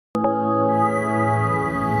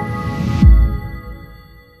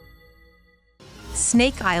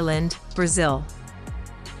Snake Island, Brazil.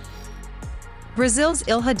 Brazil's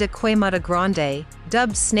Ilha de Queimada Grande,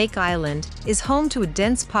 dubbed Snake Island, is home to a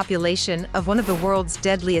dense population of one of the world's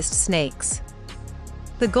deadliest snakes.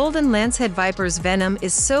 The golden lancehead viper's venom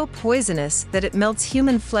is so poisonous that it melts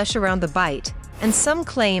human flesh around the bite, and some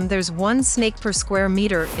claim there's one snake per square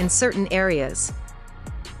meter in certain areas.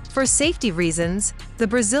 For safety reasons, the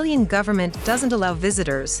Brazilian government doesn't allow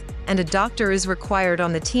visitors, and a doctor is required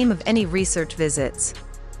on the team of any research visits.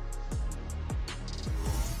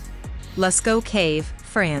 Lascaux Cave,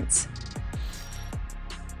 France.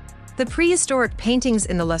 The prehistoric paintings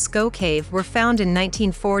in the Lascaux Cave were found in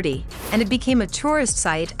 1940, and it became a tourist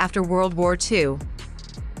site after World War II.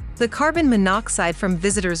 The carbon monoxide from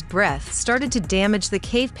visitors' breath started to damage the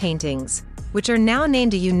cave paintings, which are now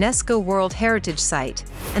named a UNESCO World Heritage Site,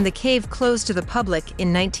 and the cave closed to the public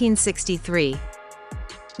in 1963.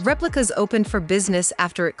 Replicas opened for business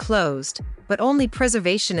after it closed, but only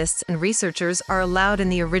preservationists and researchers are allowed in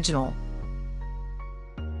the original.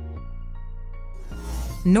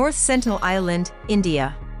 North Sentinel Island,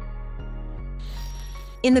 India.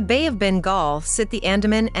 In the Bay of Bengal sit the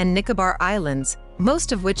Andaman and Nicobar Islands,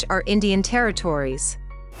 most of which are Indian territories.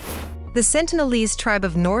 The Sentinelese tribe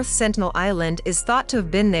of North Sentinel Island is thought to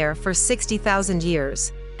have been there for 60,000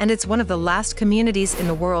 years, and it's one of the last communities in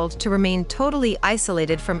the world to remain totally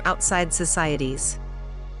isolated from outside societies.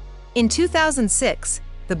 In 2006,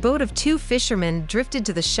 the boat of two fishermen drifted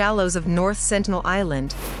to the shallows of North Sentinel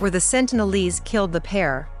Island, where the Sentinelese killed the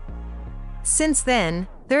pair. Since then,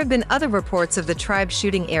 there have been other reports of the tribe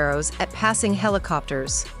shooting arrows at passing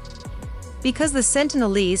helicopters. Because the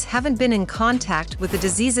Sentinelese haven't been in contact with the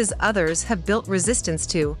diseases others have built resistance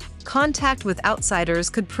to, contact with outsiders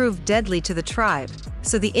could prove deadly to the tribe,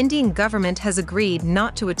 so the Indian government has agreed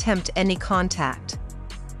not to attempt any contact.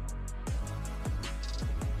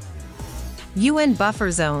 UN Buffer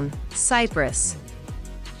Zone, Cyprus.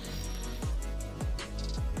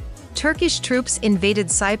 Turkish troops invaded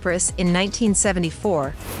Cyprus in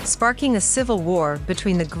 1974, sparking a civil war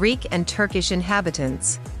between the Greek and Turkish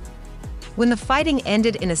inhabitants. When the fighting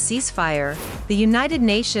ended in a ceasefire, the United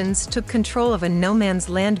Nations took control of a no-man's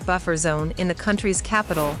land buffer zone in the country's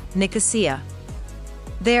capital, Nicosia.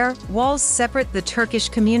 There, walls separate the Turkish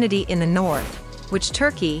community in the north, which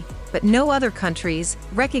Turkey, but no other countries,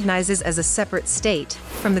 recognizes as a separate state,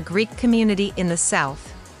 from the Greek community in the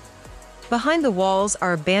south. Behind the walls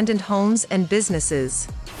are abandoned homes and businesses.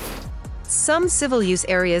 Some civil-use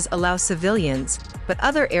areas allow civilians, but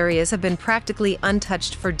other areas have been practically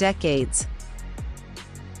untouched for decades.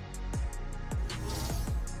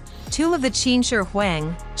 Tomb of the Qin Shi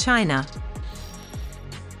Huang, China.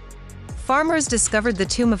 Farmers discovered the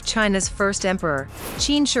tomb of China's first emperor,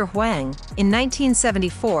 Qin Shi Huang, in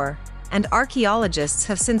 1974, and archaeologists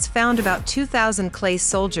have since found about 2,000 clay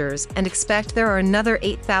soldiers and expect there are another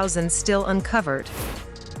 8,000 still uncovered.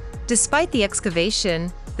 Despite the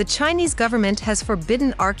excavation, the Chinese government has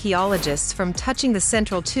forbidden archaeologists from touching the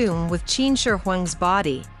central tomb with Qin Shi Huang's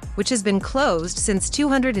body, which has been closed since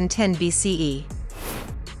 210 BCE.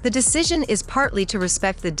 The decision is partly to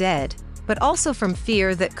respect the dead, but also from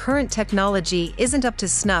fear that current technology isn't up to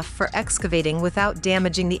snuff for excavating without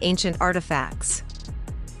damaging the ancient artifacts.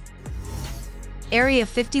 Area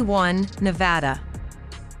 51, Nevada.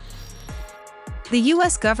 The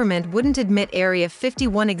U.S. government wouldn't admit Area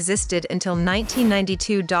 51 existed until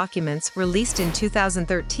 1992 documents released in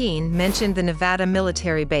 2013 mentioned the Nevada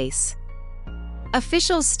military base.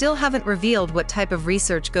 Officials still haven't revealed what type of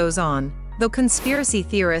research goes on, though conspiracy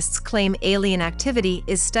theorists claim alien activity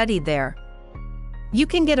is studied there. You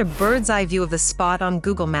can get a bird's-eye view of the spot on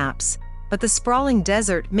Google Maps, but the sprawling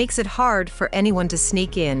desert makes it hard for anyone to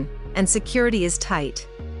sneak in, and security is tight.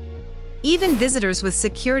 Even visitors with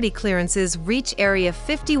security clearances reach Area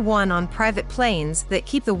 51 on private planes that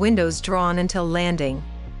keep the windows drawn until landing.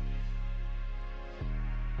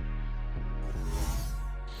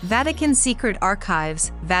 Vatican Secret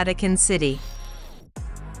Archives, Vatican City.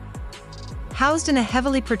 Housed in a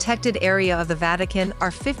heavily protected area of the Vatican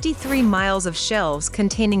are 53 miles of shelves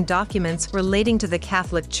containing documents relating to the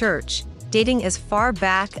Catholic Church, dating as far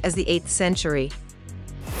back as the 8th century.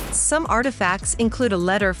 Some artifacts include a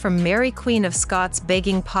letter from Mary Queen of Scots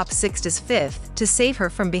begging Pope Sixtus V to save her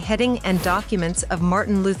from beheading and documents of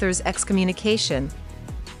Martin Luther's excommunication.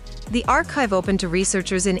 The archive opened to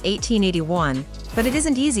researchers in 1881, but it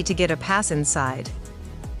isn't easy to get a pass inside.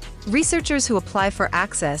 Researchers who apply for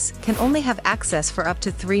access can only have access for up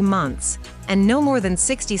to 3 months, and no more than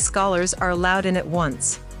 60 scholars are allowed in at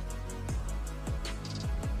once.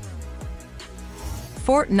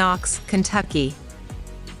 Fort Knox, Kentucky.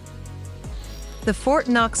 The Fort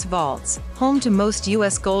Knox vaults, home to most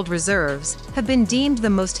U.S. gold reserves, have been deemed the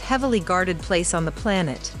most heavily guarded place on the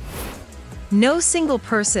planet. No single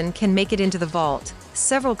person can make it into the vault.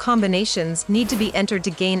 Several combinations need to be entered to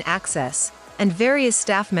gain access, and various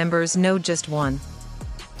staff members know just one.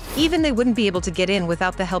 Even they wouldn't be able to get in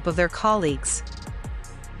without the help of their colleagues.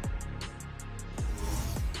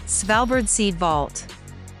 Svalbard Seed Vault.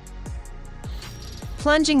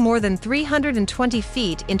 Plunging more than 320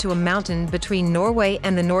 feet into a mountain between Norway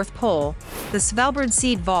and the North Pole, the Svalbard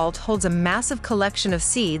Seed Vault holds a massive collection of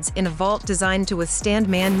seeds in a vault designed to withstand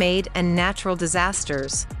man-made and natural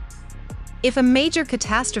disasters. If a major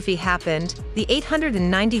catastrophe happened, the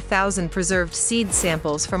 890,000 preserved seed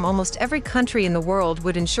samples from almost every country in the world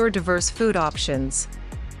would ensure diverse food options.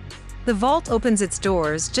 The vault opens its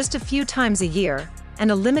doors just a few times a year, and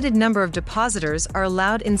a limited number of depositors are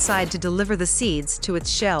allowed inside to deliver the seeds to its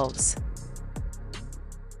shelves.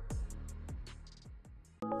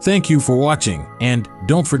 Thank you for watching, and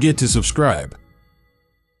don't forget to subscribe.